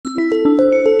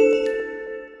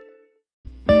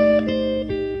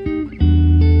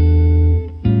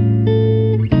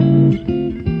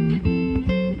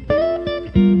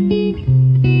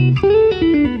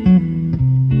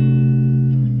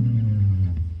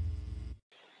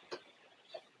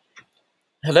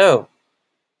Hello,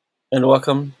 and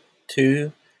welcome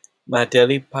to my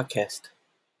daily podcast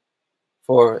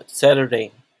for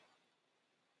Saturday,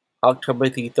 October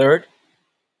the 3rd,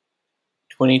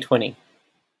 2020.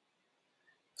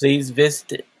 Please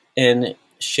visit and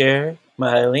share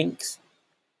my links.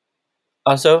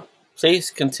 Also, please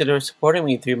consider supporting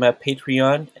me through my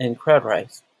Patreon and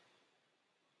CrowdRise.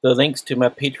 The links to my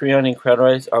Patreon and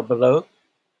CrowdRise are below.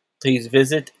 Please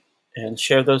visit and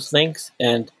share those links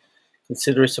and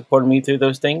consider supporting me through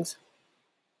those things.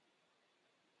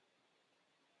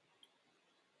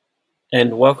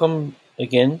 And welcome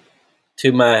again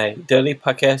to my daily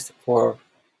podcast for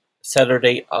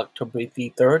Saturday, October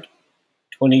the 3rd,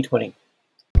 2020.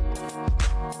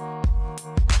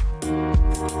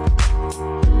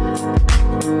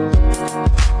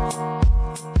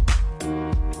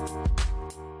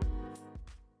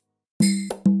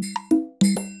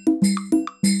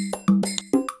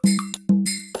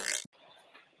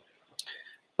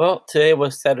 Well, today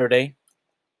was Saturday.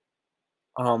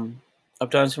 I've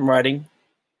done some writing,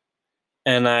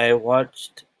 and I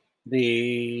watched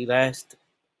the last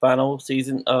final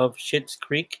season of Schitt's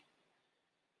Creek.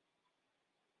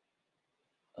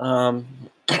 Um,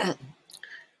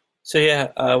 so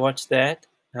yeah, I watched that.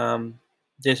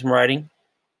 Did some writing.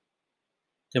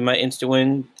 Did my instant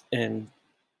win and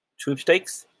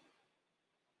sweepstakes.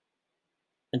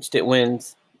 Instant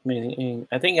wins. Meaning,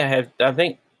 I think I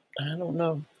don't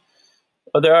know.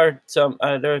 Well, there are some.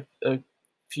 There are a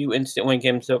few instant win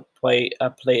games that I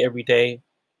play every day.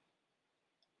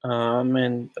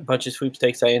 And a bunch of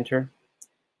sweepstakes I enter.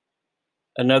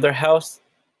 Another house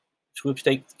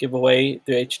sweepstakes giveaway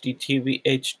through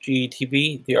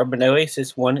HGTV. The Urban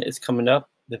Oasis one is coming up,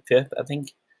 the 5th, I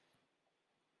think.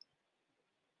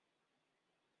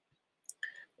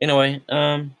 Anyway,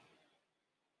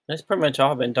 that's pretty much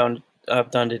all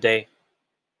I've done today.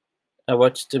 I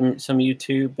watched some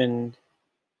YouTube, and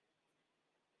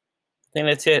I think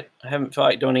that's it. I haven't felt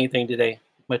like doing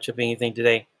much of anything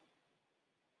today.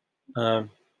 I've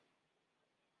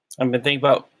been thinking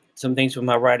about some things with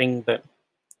my writing, but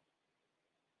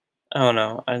I don't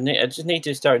know. I just need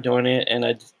to start doing it, and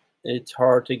it's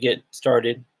hard to get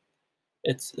started.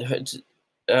 It's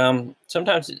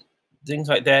sometimes things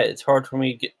like that. It's hard for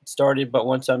me to get started, but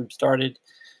once I'm started,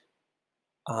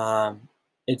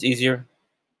 it's easier.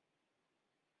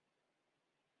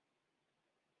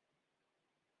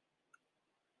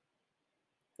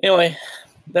 Anyway,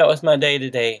 that was my day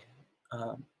today.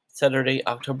 Saturday,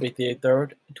 October the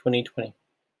 3rd, 2020.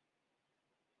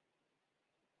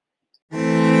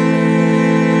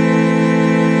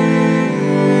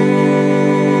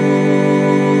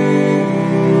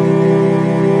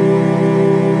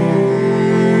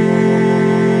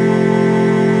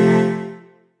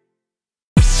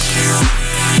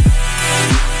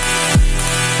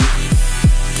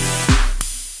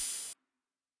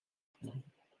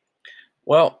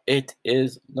 Well, it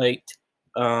is late.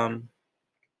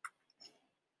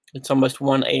 It's almost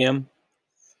 1 a.m.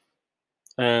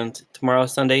 and tomorrow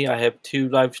Sunday I have two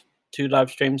live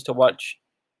streams to watch.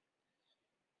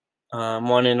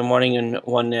 One in the morning and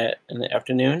one in the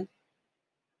afternoon.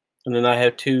 And then I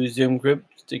have 2 Zoom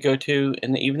groups to go to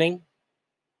in the evening.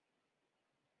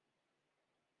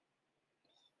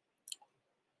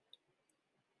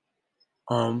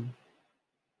 I'm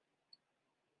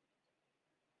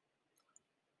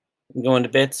going to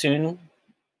bed soon.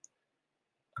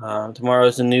 Tomorrow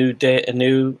is a new day.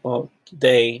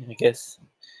 Today, I guess,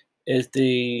 is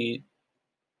the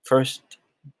first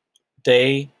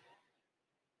day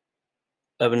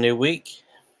of a new week.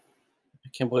 I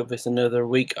can't believe it's another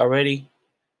week already.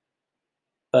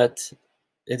 But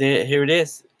here it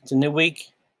is. It's a new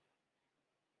week.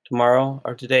 Tomorrow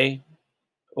or today.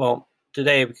 Well,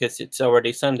 today because it's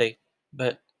already Sunday.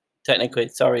 But technically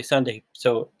it's already Sunday.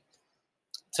 So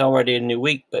it's already a new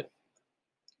week. But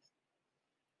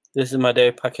this is my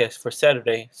daily podcast for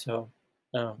Saturday. So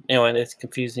anyway, that's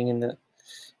confusing.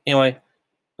 Anyway,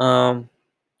 I'm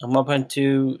hoping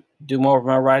to do more of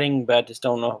my writing, but I just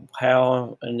don't know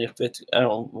how and if it's I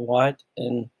don't know what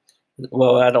and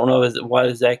well I don't know what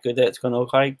exactly that's going to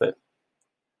look like, but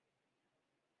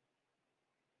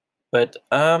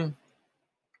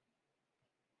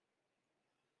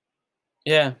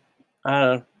yeah,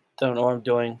 I don't know what I'm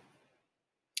doing.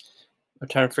 I'm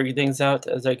trying to figure things out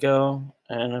as I go,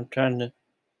 and I'm trying to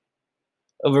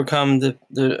overcome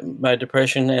my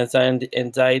depression,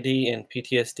 anxiety, and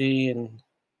PTSD, and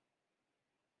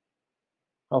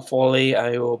hopefully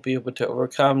I will be able to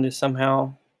overcome this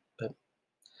somehow. But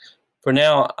for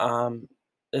now,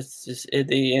 this is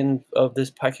the end of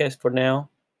this podcast for now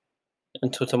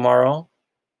until tomorrow.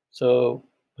 So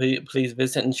please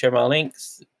visit and share my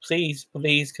links. Please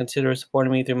consider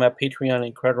supporting me through my Patreon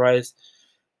and Crudrise.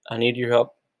 I need your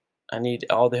help. I need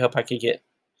all the help I could get.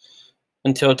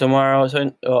 Until tomorrow,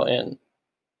 and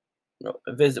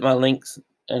visit my links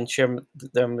and share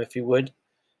them if you would.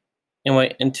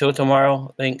 Anyway, until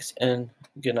tomorrow, thanks and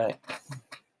good night.